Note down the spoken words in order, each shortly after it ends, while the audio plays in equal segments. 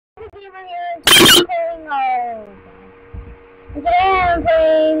And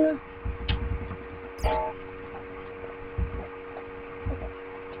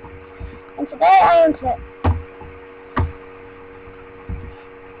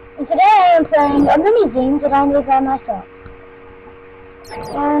today I am playing a mini game that I made by myself.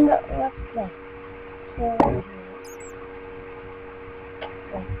 And let's play.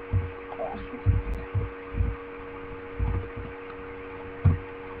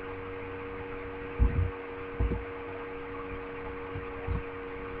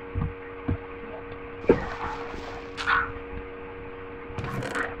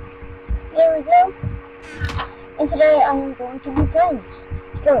 There we go. And today I am going to be playing.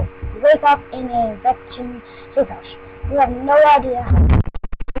 So, you wake up in an infection safe house. You have no idea how.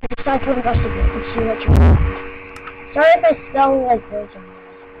 It's time to investigate and see what you're doing. Sorry if I spell like words on you.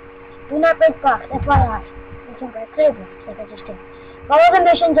 Do not break blocks, FYI. You can break clear blocks like I just did. Follow the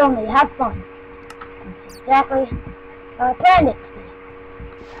missions only, have fun. Exactly. Planned it.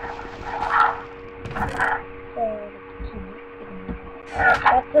 So,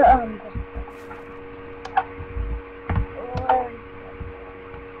 that's the,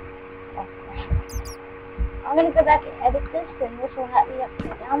 I'm gonna go back and edit this, and this will have me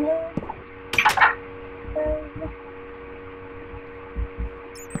upside down there.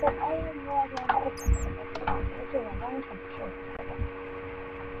 But I have no idea how to fix this. This is a long time short.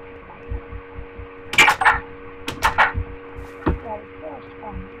 That is first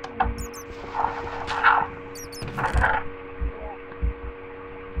fun.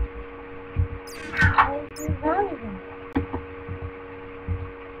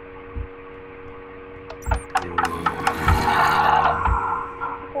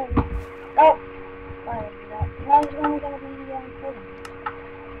 Oh, sorry. That was only going to be important.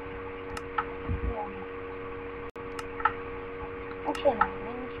 Yeah. Actually, no.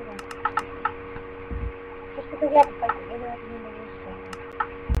 Maybe we shouldn't. Just because we have to fight it, maybe I can do this thing.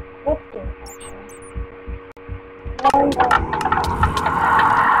 Let's do it, actually. Let me do it.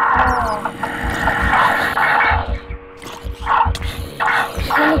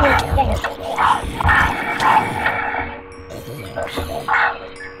 Dang it.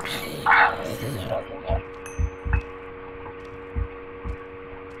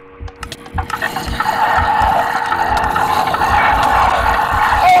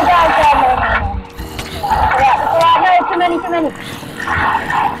 Too many.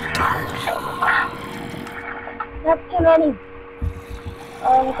 Not too many.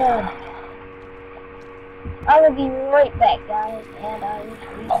 Oh my god. I will be right back, guys, and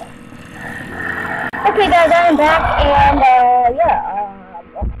okay, guys, I am back, and yeah,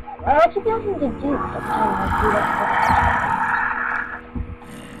 what you guys need to do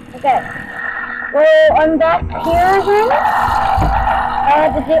okay. Well, I'm back here again. I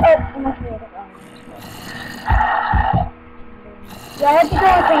had to do, oh, I'm not creative. Yeah, I had to go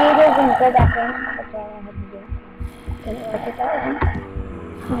in creative and go back in. That's all I had to do. Didn't work it out.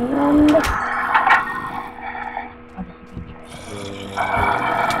 And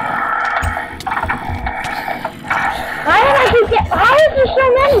why did I keep get? How is there so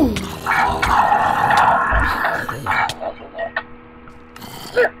many?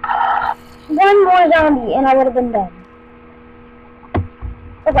 One more zombie and I would have been done.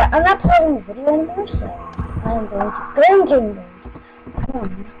 Okay, I'm not playing the video anymore, so I am going to go.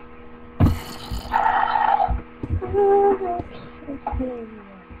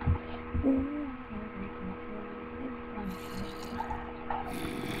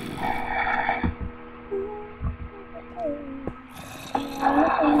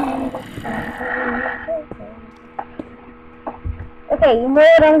 Okay, you know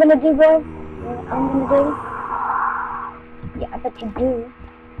what I'm gonna do, bro? What I'm gonna do? Yeah, I bet you do.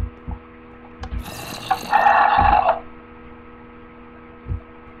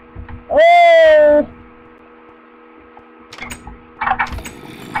 Oh!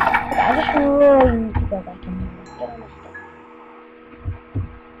 Okay, I just really need to go back in here. Get on this stuff.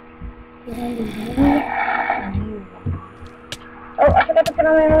 Get on the you. Oh, I forgot to put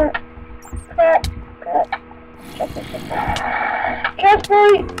on my crap.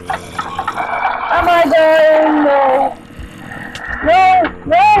 Checkpoint! Am I dying? No!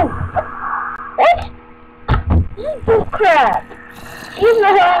 What? This is bull crap. Use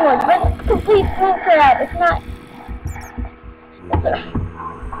my homework, but it's complete bull crap. It's not. It's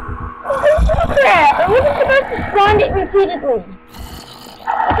bull crap. I wasn't supposed to spawn it repeatedly.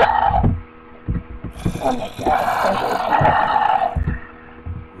 Oh my god.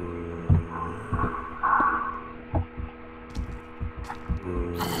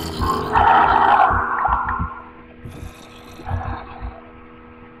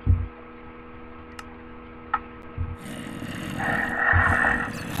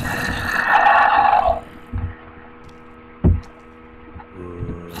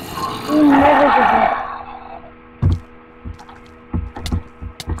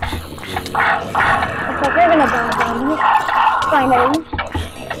 Looks like we're gonna die down here. Finally.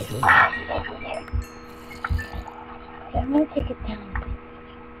 Okay, I'm gonna take it down.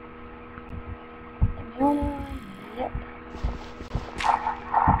 Yep.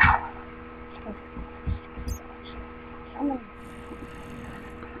 Come on.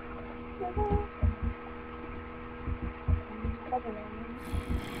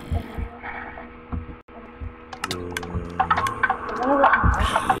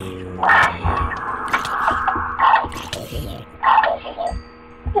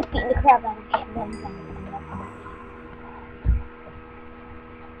 Just beating the crap out of him.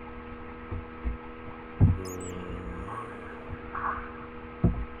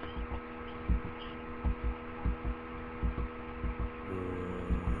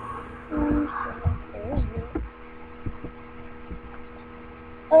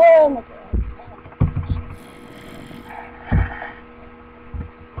 Oh my god.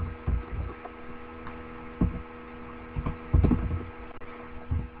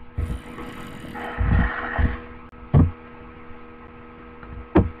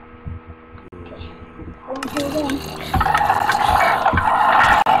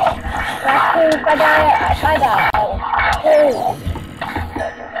 If I die.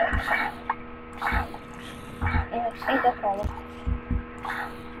 Yeah, I think that's all.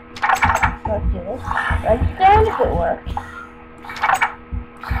 Let's do this. Redstone if it works.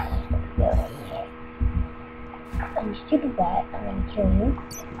 You stupid bat, I'm gonna kill you.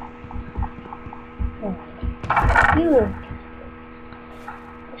 Alright. You live.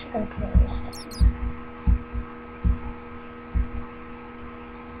 I'm just gonna kill this.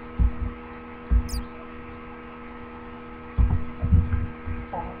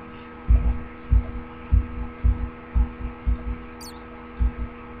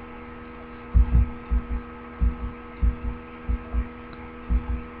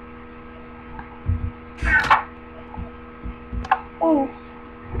 Oh.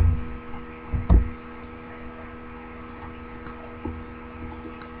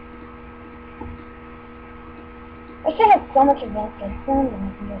 I should have so much advanced sound and I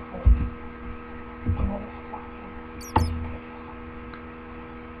can just like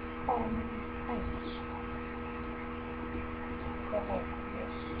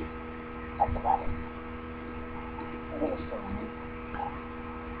that's about it. Maybe it's still running.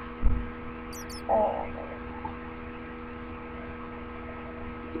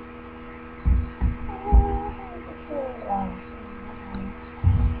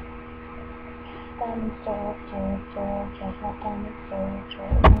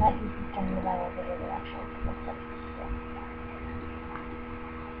 I'm not using some of that over the actual stuff.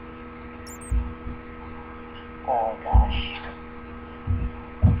 Oh gosh.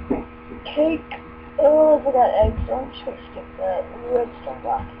 Cake. Oh, I forgot eggs, so I'm just gonna skip the redstone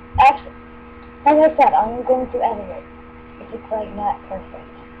block. Actually, as I said, I'm going to edit it if it's like not perfect.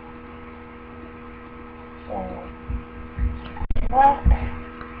 So, block.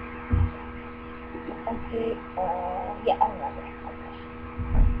 Okay, yeah, I remember.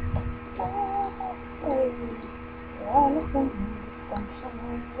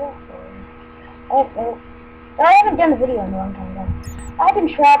 Oh, I haven't done a video in a long time though. I've been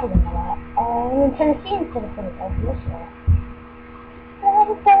traveling a lot. I'm in Tennessee instead of Philadelphia, so.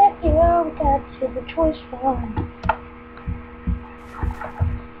 That's the choice farm.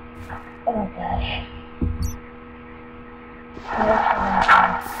 Oh gosh.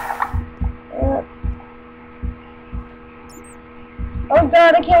 Oh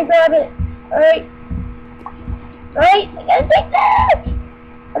god, I can't grab it. Alright. Alright, I gotta take that!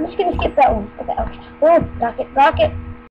 I'm just gonna skip that one. Okay. Oh, rocket.